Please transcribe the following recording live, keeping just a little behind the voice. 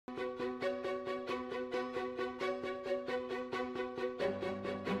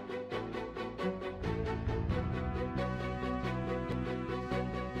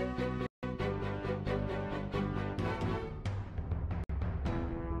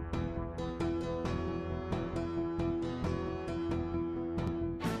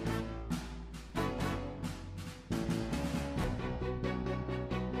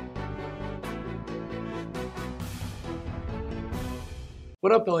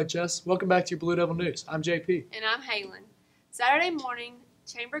What up, LHS? Welcome back to your Blue Devil News. I'm JP. And I'm Halen. Saturday morning,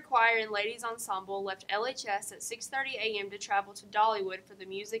 Chamber Choir and Ladies Ensemble left LHS at 6:30 a.m. to travel to Dollywood for the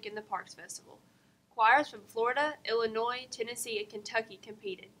Music in the Parks Festival. Choirs from Florida, Illinois, Tennessee, and Kentucky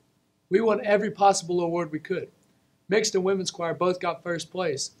competed. We won every possible award we could. Mixed and women's choir both got first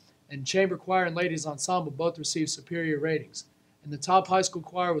place, and Chamber Choir and Ladies Ensemble both received superior ratings. And the top high school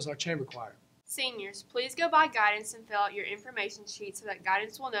choir was our Chamber Choir. Seniors, please go by guidance and fill out your information sheet so that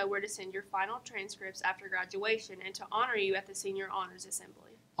guidance will know where to send your final transcripts after graduation and to honor you at the Senior Honors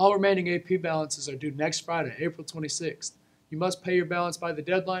Assembly. All remaining AP balances are due next Friday, April 26th. You must pay your balance by the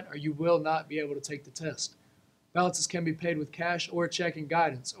deadline or you will not be able to take the test. Balances can be paid with cash or check and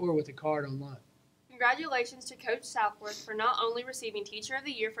guidance or with a card online. Congratulations to Coach Southworth for not only receiving Teacher of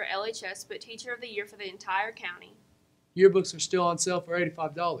the Year for LHS, but Teacher of the Year for the entire county. Yearbooks are still on sale for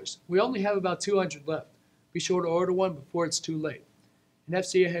 $85. We only have about 200 left. Be sure to order one before it's too late. And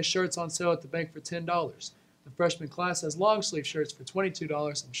FCA has shirts on sale at the bank for $10. The freshman class has long sleeve shirts for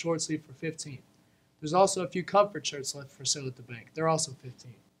 $22 and short sleeve for $15. There's also a few comfort shirts left for sale at the bank. They're also $15.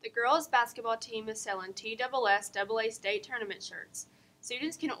 The girls basketball team is selling TSSAA state tournament shirts.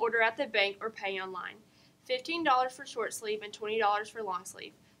 Students can order at the bank or pay online. $15 for short sleeve and $20 for long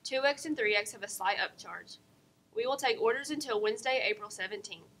sleeve. 2X and 3X have a slight upcharge. We will take orders until Wednesday, April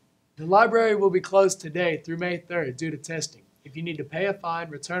 17th. The library will be closed today through May 3rd due to testing. If you need to pay a fine,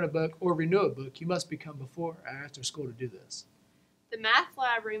 return a book, or renew a book, you must become before or after school to do this. The math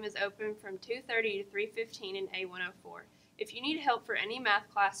lab room is open from 2:30 to 3:15 in A104. If you need help for any math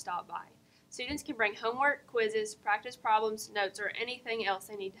class, stop by. Students can bring homework, quizzes, practice problems, notes, or anything else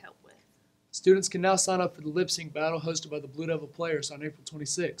they need help with. Students can now sign up for the lip sync battle hosted by the Blue Devil Players on April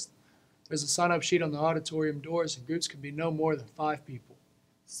 26th. There's a sign-up sheet on the auditorium doors, and groups can be no more than 5 people.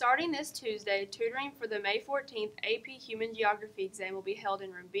 Starting this Tuesday, tutoring for the May 14th AP Human Geography exam will be held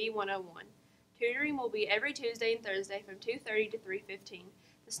in room B101. Tutoring will be every Tuesday and Thursday from 2:30 to 3:15.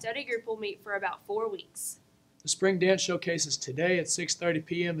 The study group will meet for about 4 weeks. The Spring Dance Showcase is today at 6:30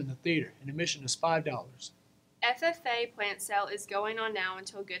 p.m. in the theater, and admission is $5. FFA plant sale is going on now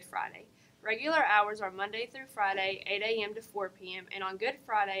until Good Friday. Regular hours are Monday through Friday, 8 a.m. to 4 p.m., and on Good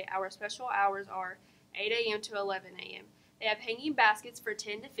Friday, our special hours are 8 a.m. to 11 a.m. They have hanging baskets for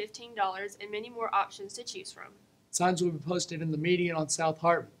 $10 to $15 and many more options to choose from. Signs will be posted in the median on South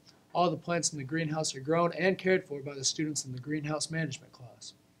Hartman. All the plants in the greenhouse are grown and cared for by the students in the greenhouse management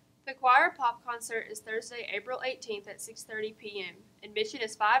class. The choir pop concert is Thursday, April 18th at 6:30 p.m. Admission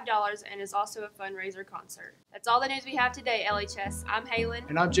is $5 and is also a fundraiser concert. That's all the news we have today, LHS. I'm Halen.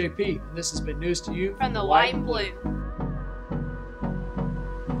 And I'm JP, and this has been news to you from the White and Blue.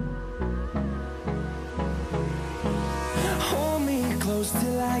 Hold me close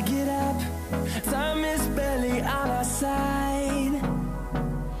till I get up. Time is barely on our side.